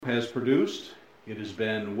has produced. It has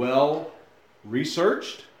been well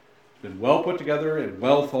researched, been well put together, and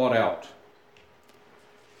well thought out.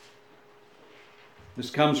 This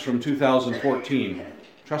comes from 2014.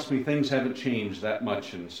 Trust me, things haven't changed that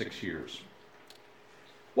much in 6 years.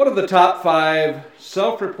 What are the top 5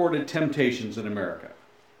 self-reported temptations in America?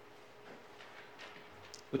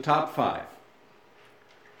 The top 5.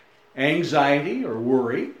 Anxiety or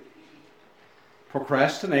worry,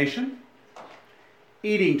 procrastination,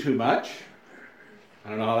 eating too much. I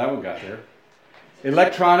don't know how that one got there.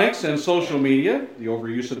 Electronics and social media, the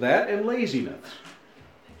overuse of that, and laziness.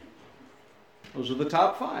 Those are the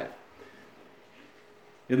top 5.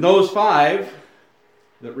 In those 5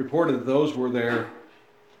 that reported that those were their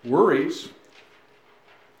worries,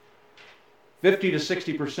 50 to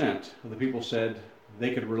 60% of the people said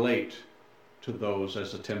they could relate to those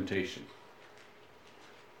as a temptation.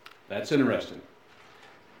 That's interesting.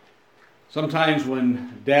 Sometimes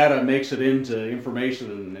when data makes it into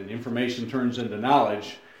information and information turns into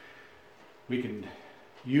knowledge, we can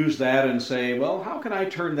use that and say, well, how can I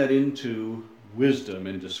turn that into wisdom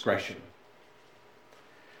and discretion?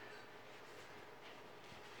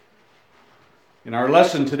 In our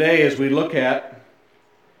lesson today, as we look at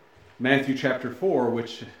Matthew chapter 4,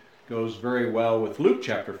 which goes very well with Luke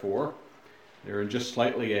chapter 4, there are just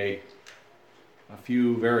slightly a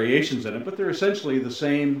few variations in it, but they're essentially the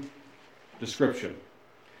same description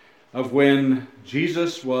of when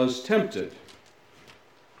Jesus was tempted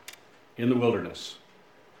in the wilderness.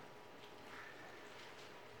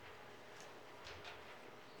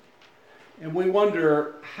 And we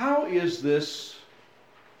wonder, how is this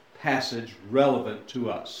passage relevant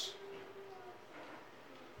to us?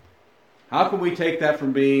 How can we take that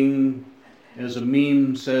from being, as a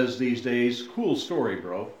meme says these days, cool story,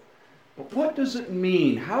 bro? But what does it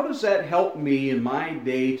mean? How does that help me in my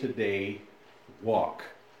day-to-day walk?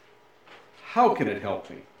 How can it help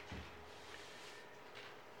me?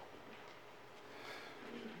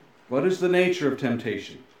 What is the nature of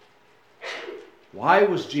temptation? Why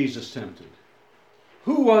was Jesus tempted?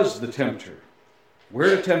 Who was the tempter?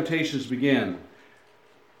 Where do temptations begin?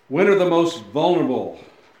 When are the most vulnerable?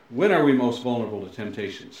 When are we most vulnerable to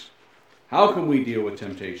temptations? How can we deal with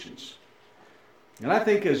temptations? And I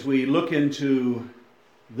think as we look into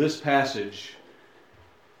this passage,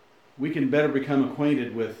 we can better become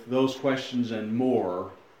acquainted with those questions and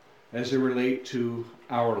more as they relate to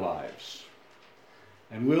our lives.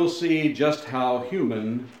 And we'll see just how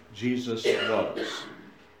human Jesus was.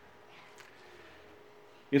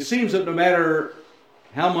 It seems that no matter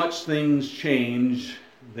how much things change,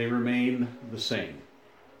 they remain the same.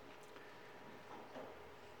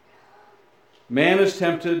 Man is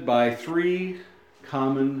tempted by 3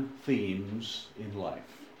 common themes in life.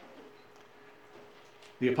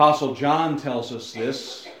 The Apostle John tells us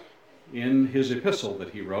this in his epistle that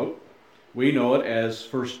he wrote. We know it as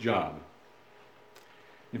 1 John.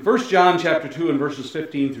 In 1 John chapter 2 and verses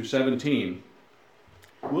 15 through 17,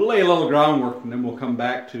 we'll lay a little groundwork and then we'll come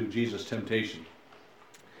back to Jesus' temptation.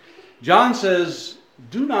 John says,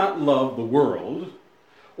 "Do not love the world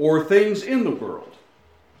or things in the world.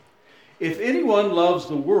 If anyone loves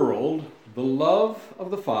the world, the love of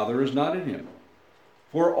the Father is not in him.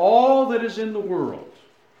 For all that is in the world,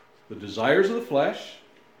 the desires of the flesh,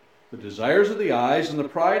 the desires of the eyes, and the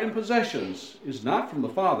pride in possessions, is not from the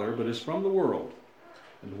Father, but is from the world.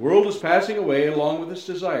 And the world is passing away along with its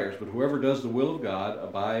desires, but whoever does the will of God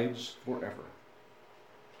abides forever."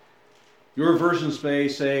 Your versions may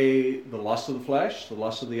say the lust of the flesh, the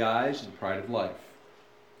lust of the eyes, and the pride of life.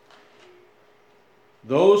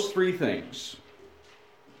 Those 3 things.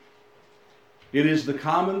 It is the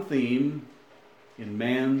common theme in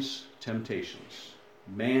man's temptations,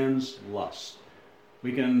 man's lust.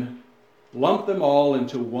 We can lump them all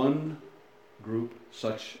into one group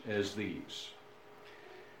such as these.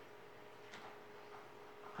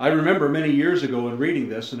 I remember many years ago in reading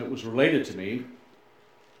this, and it was related to me,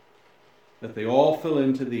 that they all fill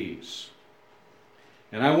into these.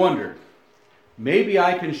 And I wondered, maybe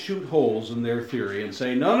I can shoot holes in their theory and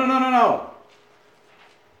say, no.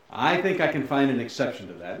 I think I can find an exception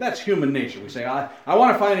to that. That's human nature. We say, I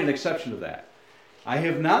want to find an exception to that. I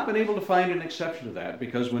have not been able to find an exception to that,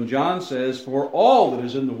 because when John says, "For all that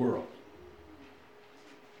is in the world,"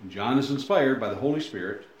 and John is inspired by the Holy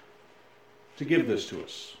Spirit to give this to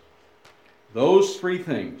us. Those 3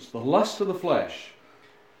 things, the lust of the flesh,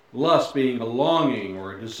 lust being a longing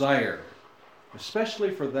or a desire,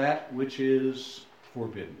 especially for that which is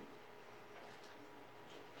forbidden.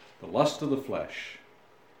 The lust of the flesh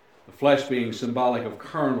being symbolic of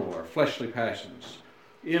carnal or fleshly passions,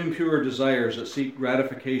 impure desires that seek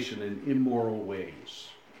gratification in immoral ways.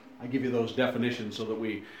 I give you those definitions so that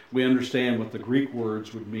we understand what the Greek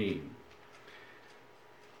words would mean.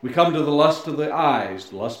 We come to the lust of the eyes,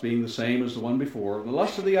 the lust being the same as the one before. The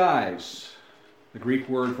lust of the eyes, the Greek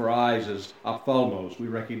word for eyes is ophthalmos. We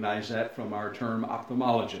recognize that from our term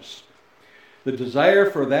ophthalmologist. The desire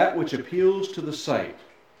for that which appeals to the sight,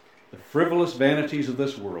 the frivolous vanities of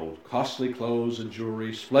this world, costly clothes and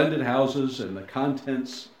jewelry, splendid houses, and the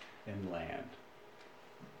contents and land.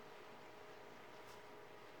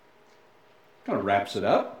 Kind of wraps it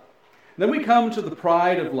up. Then we come to the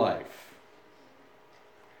pride of life.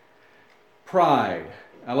 Pride,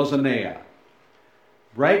 alazanea,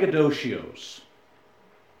 braggadocios,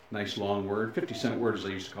 nice long word, 50-cent word as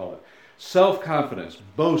they used to call it. Self-confidence,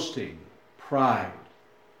 boasting, pride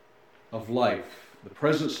of life, the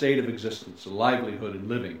present state of existence, the livelihood and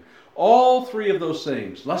living. All three of those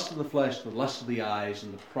things, lust of the flesh, the lust of the eyes,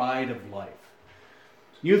 and the pride of life.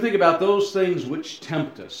 You think about those things which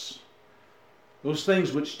tempt us. Those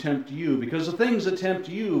things which tempt you, because the things that tempt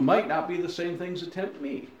you might not be the same things that tempt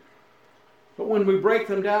me. But when we break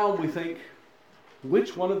them down, we think,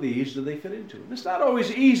 which one of these do they fit into? And it's not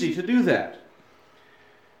always easy to do that.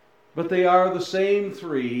 But they are the same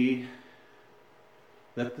three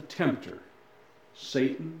that the tempter,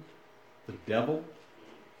 Satan, the devil,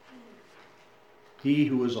 he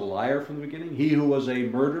who was a liar from the beginning, he who was a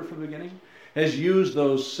murderer from the beginning, has used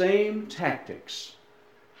those same tactics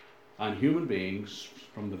on human beings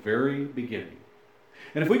from the very beginning.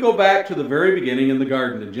 And if we go back to the very beginning in the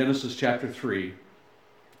garden in Genesis chapter 3,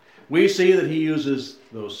 we see that he uses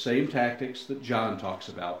those same tactics that John talks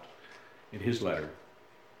about in his letter.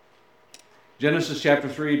 Genesis chapter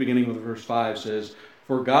 3, beginning with verse 5, says,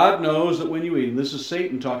 "For God knows that when you eat," and this is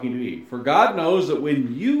Satan talking to Eve, "For God knows that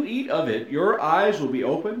when you eat of it, your eyes will be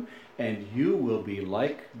open, and you will be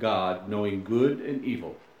like God, knowing good and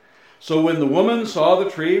evil. So when the woman saw the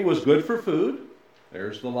tree was good for food,"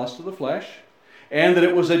 there's the lust of the flesh, "and that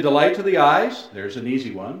it was a delight to the eyes," there's an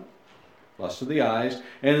easy one, lust of the eyes,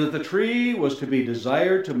 "and that the tree was to be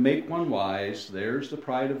desired to make one wise," there's the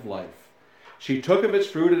pride of life. "She took of its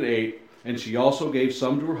fruit and ate, and she also gave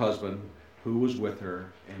some to her husband who was with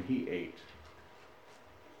her, and he ate."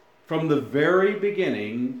 From the very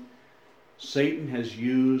beginning, Satan has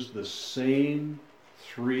used the same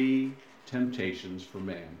three temptations for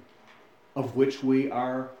man, of which we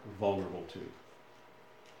are vulnerable to.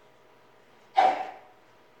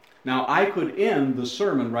 Now, I could end the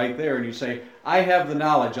sermon right there and you say, I have the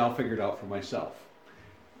knowledge, I'll figure it out for myself.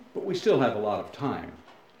 But we still have a lot of time,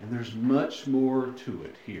 and there's much more to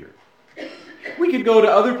it here. We could go to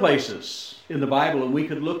other places in the Bible and we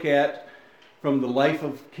could look at from the life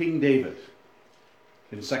of King David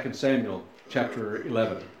in 2 Samuel chapter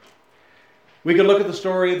 11. We could look at the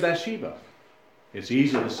story of Bathsheba. It's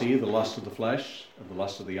easy to see the lust of the flesh and the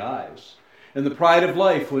lust of the eyes, and the pride of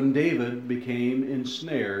life when David became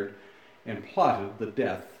ensnared and plotted the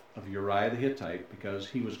death of Uriah the Hittite because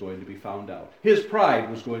he was going to be found out. His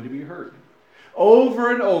pride was going to be hurt.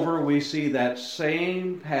 Over and over we see that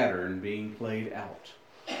same pattern being played out.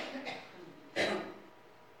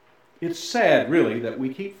 It's sad, really, that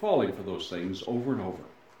we keep falling for those things over and over.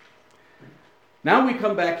 Now we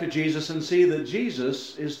come back to Jesus and see that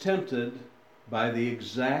Jesus is tempted by the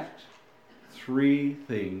exact three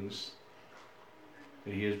things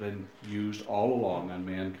that he has been used all along on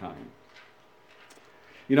mankind.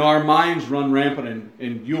 You know, our minds run rampant,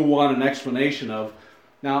 and you'll want an explanation of,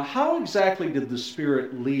 now, how exactly did the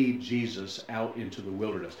Spirit lead Jesus out into the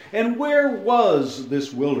wilderness? And where was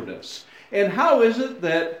this wilderness? And how is it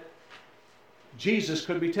that Jesus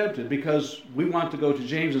could be tempted? Because we want to go to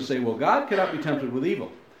James and say, well, God cannot be tempted with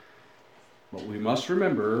evil. But we must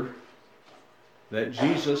remember that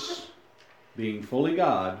Jesus, being fully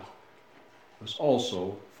God, was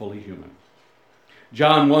also fully human.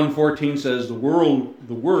 John 1:14 says, the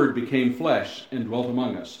Word became flesh and dwelt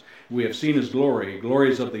among us. We have seen his glory.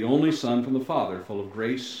 Glory is of the only Son from the Father, full of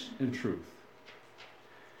grace and truth.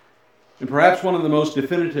 And perhaps one of the most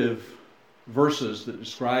definitive verses that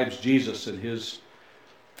describes Jesus and his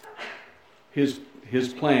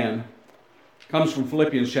plan comes from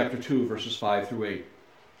Philippians chapter 2, verses 5 through 8.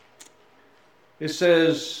 It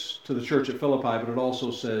says to the church at Philippi, but it also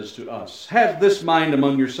says to us, "Have this mind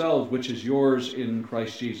among yourselves, which is yours in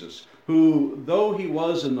Christ Jesus, who, though he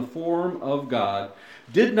was in the form of God,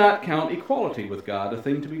 did not count equality with God a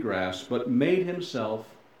thing to be grasped, but made himself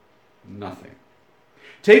nothing.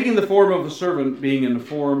 Taking the form of a servant, being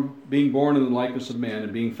born in the likeness of men,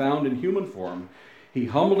 and being found in human form, he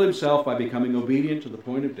humbled himself by becoming obedient to the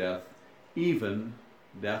point of death, even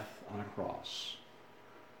death on a cross."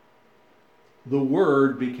 The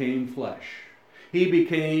Word became flesh. He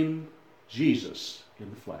became Jesus in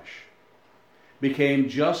the flesh. Became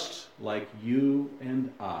just like you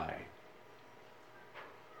and I.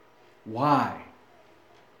 Why?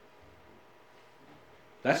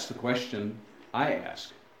 That's the question I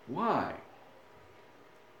ask. Why?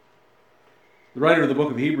 The writer of the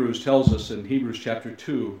book of Hebrews tells us in Hebrews chapter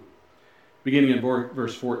 2, beginning in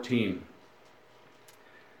verse 14,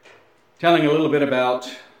 telling a little bit about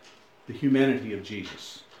the humanity of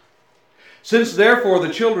Jesus. Since therefore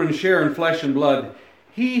the children share in flesh and blood,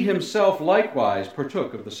 he himself likewise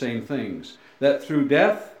partook of the same things, that through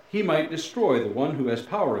death he might destroy the one who has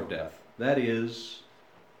power of death, that is,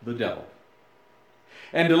 the devil,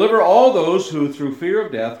 and deliver all those who through fear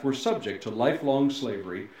of death were subject to lifelong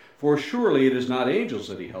slavery. For surely it is not angels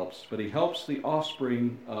that he helps, but he helps the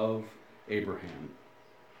offspring of Abraham.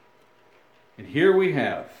 And here we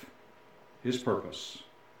have his purpose.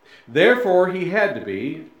 Therefore he had to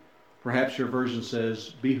be, perhaps your version says,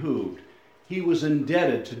 behooved. He was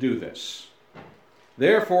indebted to do this.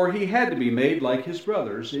 Therefore he had to be made like his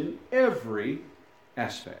brothers in every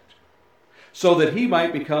aspect, so that he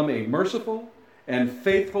might become a merciful and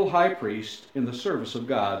faithful high priest in the service of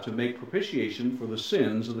God to make propitiation for the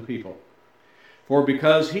sins of the people. For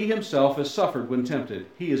because he himself has suffered when tempted,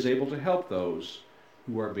 he is able to help those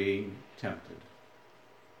who are being tempted.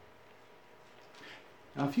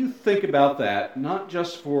 Now, if you think about that, not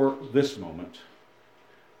just for this moment,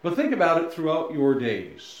 but think about it throughout your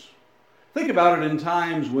days. Think about it in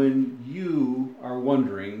times when you are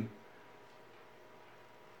wondering,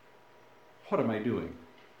 what am I doing?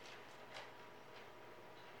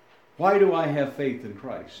 Why do I have faith in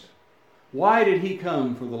Christ? Why did he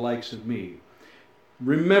come for the likes of me?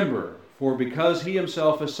 Remember, for because he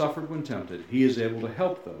himself has suffered when tempted, he is able to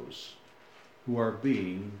help those who are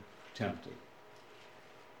being tempted.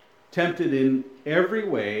 Tempted in every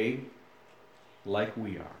way like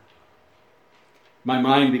we are. My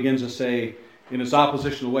mind begins to say in its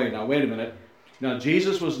oppositional way, now wait a minute. Now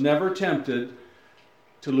Jesus was never tempted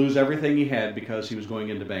to lose everything he had because he was going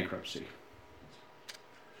into bankruptcy.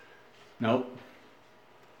 No.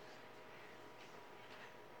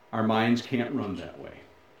 Our minds can't run that way.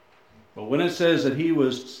 But when it says that he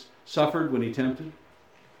was suffered when he tempted,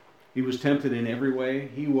 he was tempted in every way.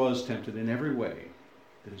 He was tempted in every way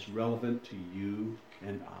that is relevant to you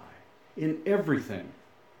and I. In everything.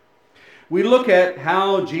 We look at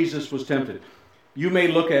how Jesus was tempted. You may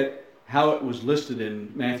look at how it was listed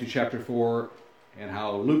in Matthew chapter 4 and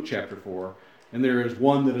how Luke chapter 4, and there is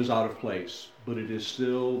one that is out of place, but it is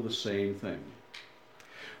still the same thing.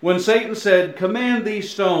 When Satan said, "Command these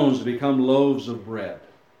stones to become loaves of bread,"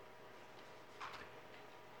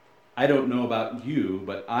 I don't know about you,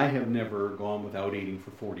 but I have never gone without eating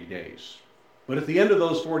for 40 days. But at the end of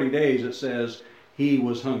those 40 days, it says he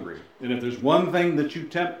was hungry. And if there's one thing that you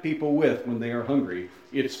tempt people with when they are hungry,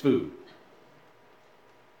 it's food.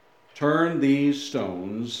 Turn these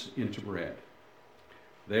stones into bread.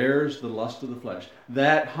 There's the lust of the flesh.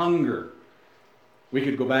 That hunger. We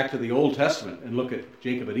could go back to the Old Testament and look at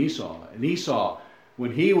Jacob and Esau. And Esau,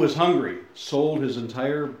 when he was hungry, sold his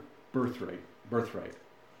entire birthright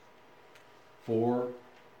for,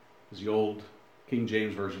 as the old King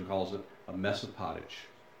James Version calls it, a mess of pottage.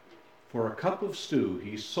 For a cup of stew,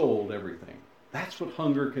 he sold everything. That's what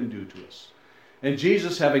hunger can do to us. And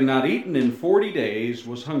Jesus, having not eaten in 40 days,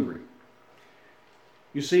 was hungry.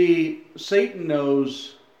 You see, Satan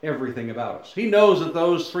knows everything about us. He knows that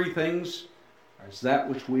those three things are that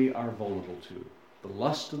which we are vulnerable to. The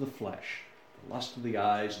lust of the flesh, the lust of the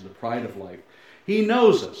eyes, and the pride of life. He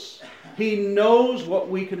knows us. He knows what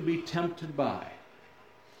we can be tempted by.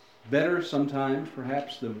 Better sometimes,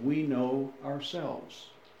 perhaps, than we know ourselves.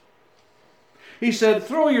 He said,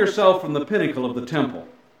 "Throw yourself from the pinnacle of the temple."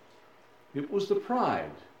 It was the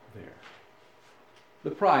pride there.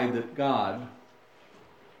 The pride that God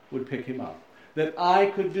would pick him up. That I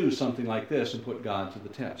could do something like this and put God to the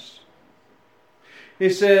test. He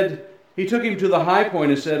said, he took him to the high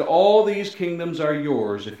point and said, "All these kingdoms are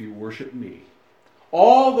yours if you worship me."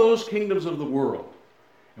 All those kingdoms of the world.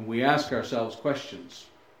 And we ask ourselves questions.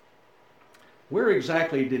 Where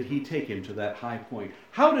exactly did he take him to that high point?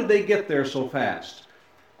 How did they get there so fast?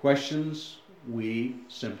 Questions we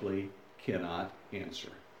simply cannot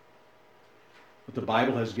answer. But the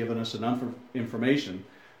Bible has given us enough information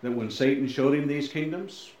that when Satan showed him these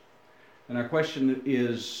kingdoms, and our question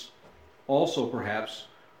is also perhaps,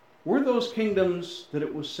 were those kingdoms that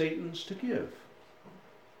it was Satan's to give?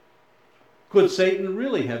 Could Satan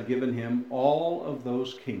really have given him all of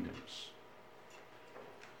those kingdoms?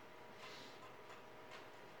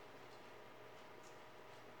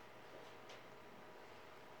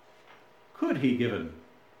 Could he given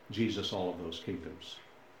Jesus all of those kingdoms?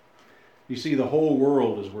 You see, the whole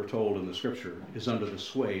world, as we're told in the Scripture, is under the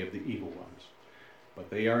sway of the evil ones. But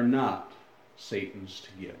they are not Satan's to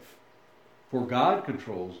give. For God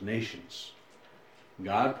controls nations.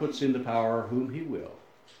 God puts into power whom he will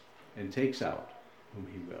and takes out whom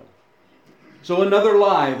he will. So another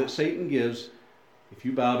lie that Satan gives, if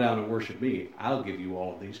you bow down and worship me, I'll give you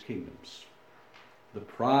all of these kingdoms. The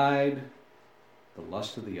pride, the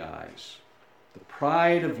lust of the eyes, the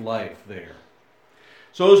pride of life there.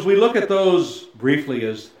 So as we look at those briefly,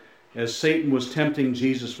 as Satan was tempting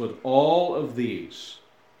Jesus with all of these,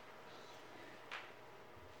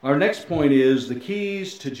 our next point is the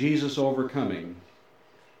keys to Jesus overcoming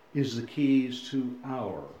is the keys to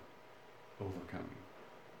our overcoming.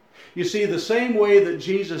 You see, the same way that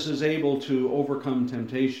Jesus is able to overcome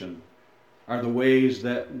temptation are the ways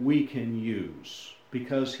that we can use,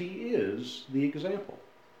 because he is the example.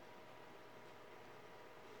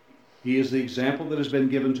 He is the example that has been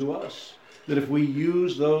given to us, that if we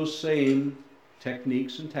use those same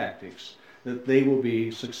techniques and tactics, that they will be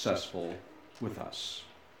successful with us.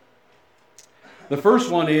 The first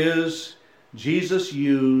one is Jesus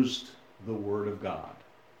used the Word of God.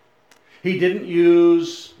 He didn't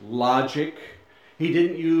use logic. He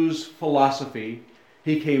didn't use philosophy.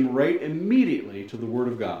 He came right immediately to the Word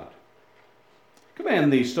of God.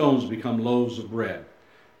 Command these stones to become loaves of bread.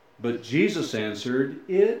 But Jesus answered,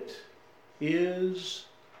 it is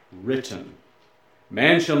written,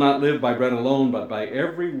 man shall not live by bread alone, but by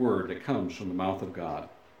every word that comes from the mouth of God.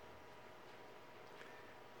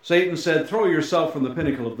 Satan said, throw yourself from the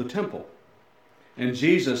pinnacle of the temple. And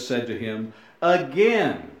Jesus said to him,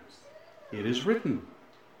 again, it is written,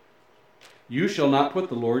 you shall not put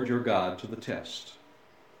the Lord your God to the test.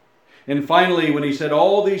 And finally, when he said,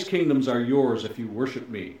 all these kingdoms are yours if you worship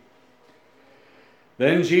me.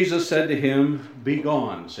 Then Jesus said to him,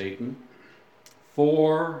 begone, Satan,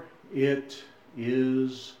 for it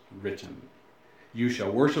is written, you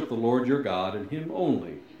shall worship the Lord your God, and him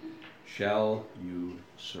only shall you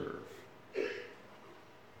serve.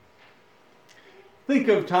 Think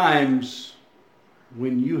of times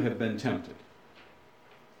when you have been tempted,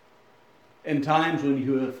 and times when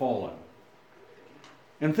you have fallen.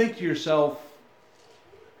 And think to yourself,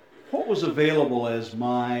 what was available as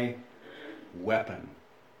my weapon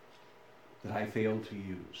that I failed to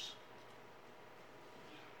use?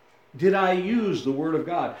 Did I use the Word of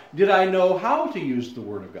God? Did I know how to use the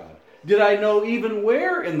Word of God? Did I know even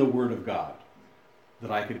where in the Word of God that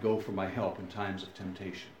I could go for my help in times of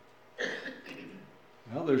temptation?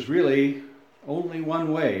 Well, there's really only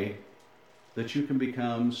one way that you can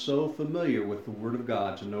become so familiar with the Word of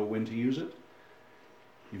God to know when to use it.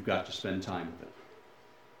 You've got to spend time with it.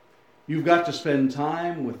 You've got to spend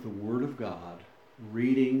time with the Word of God,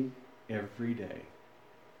 reading every day.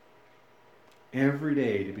 Every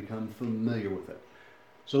day to become familiar with it.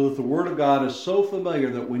 So that the Word of God is so familiar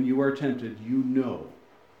that when you are tempted, you know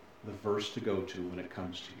the verse to go to when it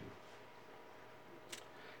comes to you.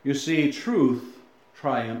 You see, truth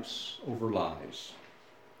triumphs over lies.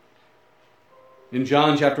 In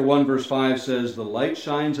John chapter 1, verse 5 says, the light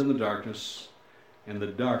shines in the darkness, and the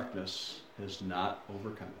darkness has not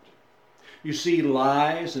overcome it. You see,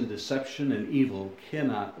 lies and deception and evil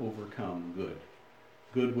cannot overcome good.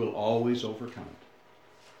 Good will always overcome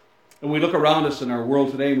it. And we look around us in our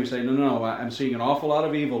world today and we say, no, I'm seeing an awful lot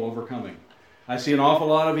of evil overcoming. I see an awful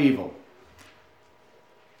lot of evil.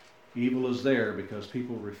 Evil is there because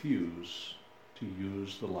people refuse to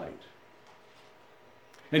use the light.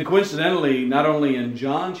 And coincidentally, not only in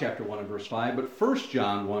John chapter 1 and verse 5, but 1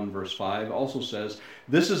 John 1 verse 5 also says,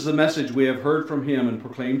 this is the message we have heard from him and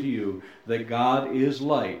proclaim to you, that God is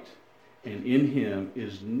light, and in him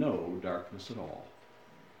is no darkness at all.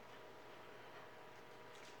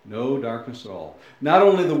 No darkness at all. Not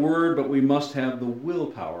only the word, but we must have the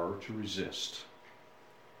willpower to resist.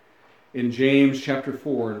 In James chapter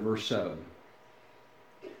 4 and verse 7,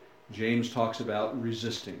 James talks about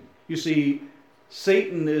resisting. You see,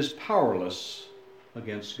 Satan is powerless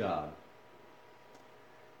against God.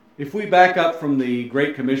 If we back up from the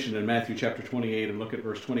Great Commission in Matthew chapter 28 and look at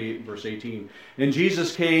verse 28 and verse 18, and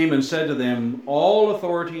Jesus came and said to them, all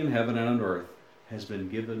authority in heaven and on earth has been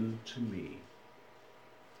given to me.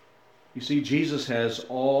 You see, Jesus has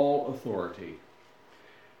all authority.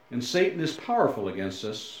 And Satan is powerful against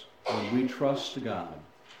us when we trust God.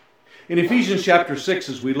 In Ephesians chapter 6,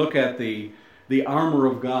 as we look at the armor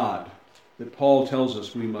of God that Paul tells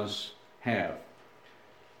us we must have,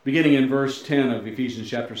 beginning in verse 10 of Ephesians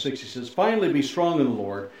chapter 6, he says, finally be strong in the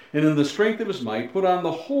Lord, and in the strength of his might, put on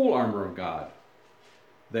the whole armor of God,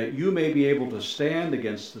 that you may be able to stand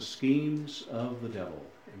against the schemes of the devil.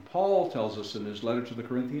 And Paul tells us in his letter to the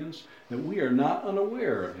Corinthians that we are not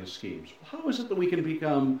unaware of his schemes. How is it that we can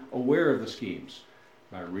become aware of the schemes?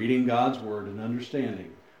 By reading God's word and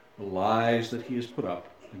understanding the lies that he has put up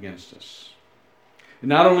against us. And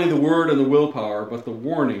not only the word and the willpower, but the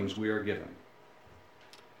warnings we are given.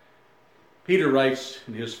 Peter writes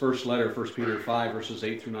in his first letter, 1 Peter 5, verses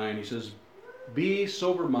 8 through 9, he says, "Be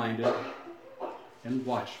sober-minded and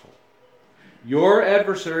watchful. Your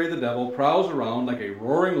adversary, the devil, prowls around like a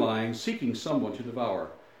roaring lion, seeking someone to devour.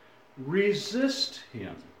 Resist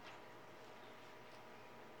him."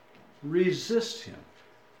 Resist him.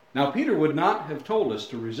 Now, Peter would not have told us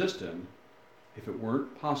to resist him if it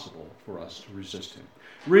weren't possible for us to resist him.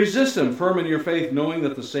 Resist him, firm in your faith, knowing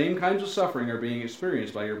that the same kinds of suffering are being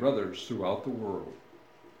experienced by your brothers throughout the world.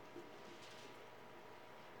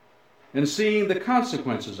 And seeing the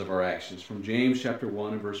consequences of our actions, from James chapter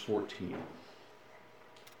 1 and verse 14.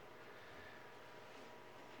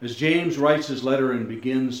 As James writes his letter and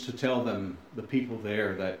begins to tell them, the people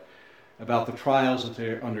there, about the trials that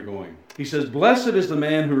they're undergoing, he says, "Blessed is the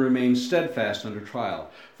man who remains steadfast under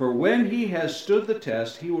trial, for when he has stood the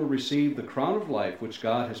test, he will receive the crown of life which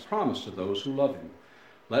God has promised to those who love him.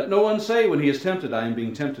 Let no one say when he is tempted, I am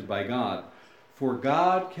being tempted by God, for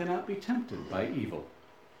God cannot be tempted by evil.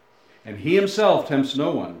 And he himself tempts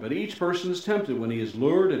no one, but each person is tempted when he is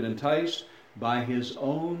lured and enticed by his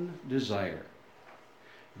own desire.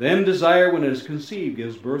 Then desire, when it is conceived,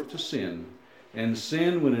 gives birth to sin, and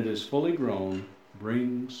sin, when it is fully grown,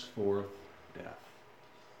 brings forth death."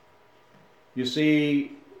 You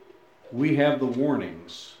see, we have the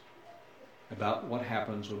warnings about what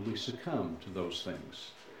happens when we succumb to those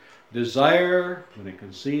things. Desire, when it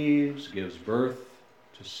conceives, gives birth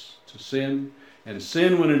to sin, and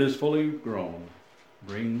sin, when it is fully grown,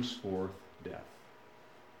 brings forth death.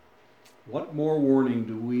 What more warning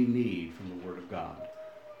do we need from the Word of God?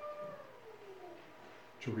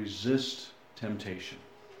 To resist temptation.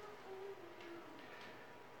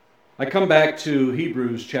 I come back to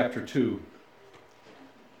Hebrews chapter 2.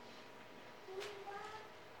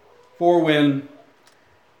 For when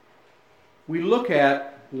we look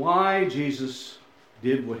at why Jesus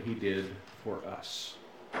did what he did for us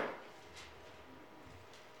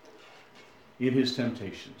in his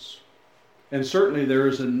temptations, and certainly there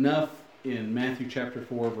is enough in Matthew chapter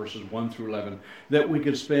 4, verses 1 through 11, that we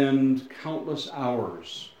could spend countless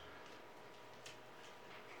hours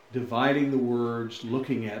dividing the words,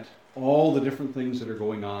 looking at all the different things that are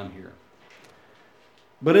going on here.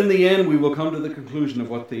 But in the end, we will come to the conclusion of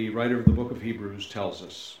what the writer of the book of Hebrews tells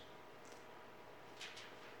us.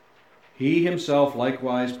 He himself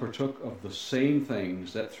likewise partook of the same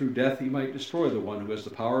things, that through death he might destroy the one who has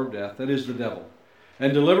the power of death, that is, the devil,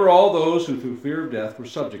 and deliver all those who through fear of death were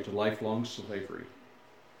subject to lifelong slavery.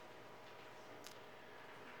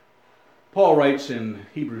 Paul writes in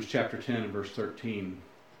Hebrews chapter 10 and verse 13,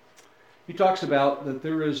 he talks about that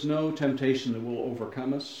there is no temptation that will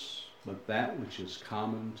overcome us, but that which is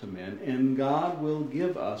common to men, and God will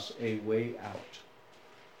give us a way out.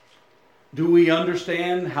 Do we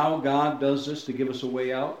understand how God does this to give us a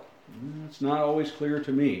way out? It's not always clear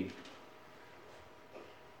to me.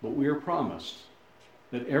 But we are promised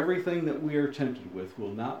that everything that we are tempted with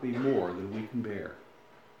will not be more than we can bear.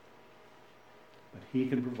 But he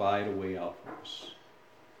can provide a way out for us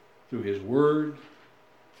through his word,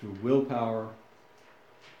 through willpower,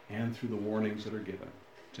 and through the warnings that are given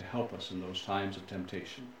to help us in those times of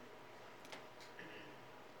temptation.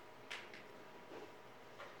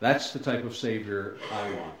 That's the type of Savior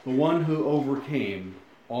I want. The one who overcame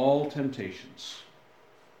all temptations.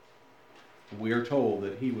 We are told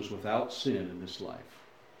that he was without sin in this life,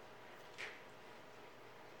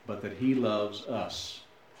 but that he loves us.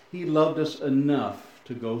 He loved us enough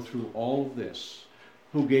to go through all of this,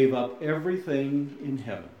 who gave up everything in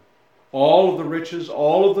heaven, all of the riches,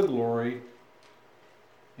 all of the glory,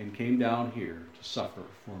 and came down here to suffer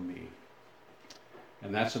for me.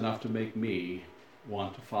 And that's enough to make me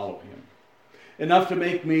want to follow him. Enough to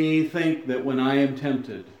make me think that when I am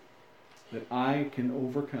tempted, that I can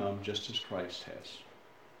overcome just as Christ has.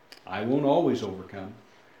 I won't always overcome,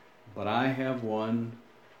 but I have one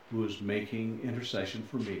who is making intercession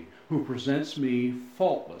for me, who presents me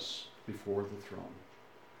faultless before the throne.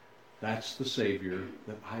 That's the Savior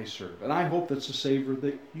that I serve. And I hope that's the Savior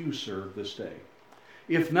that you serve this day.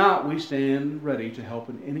 If not, we stand ready to help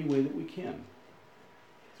in any way that we can.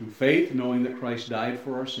 Through faith, knowing that Christ died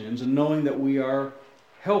for our sins, and knowing that we are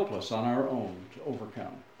helpless on our own to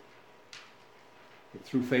overcome. But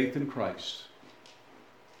through faith in Christ,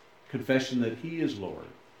 confession that he is Lord,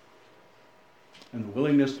 and the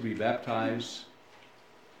willingness to be baptized,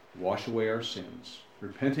 wash away our sins,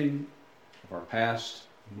 repenting of our past,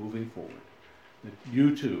 moving forward, that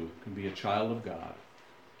you too can be a child of God,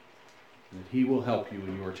 and that He will help you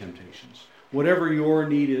in your temptations. Whatever your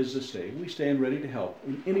need is this day, we stand ready to help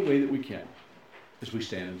in any way that we can as we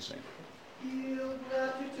stand and sing. Yield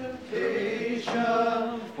not to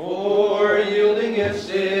temptation, for yielding is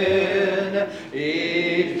sin.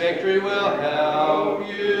 Each victory will help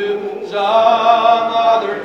you. Some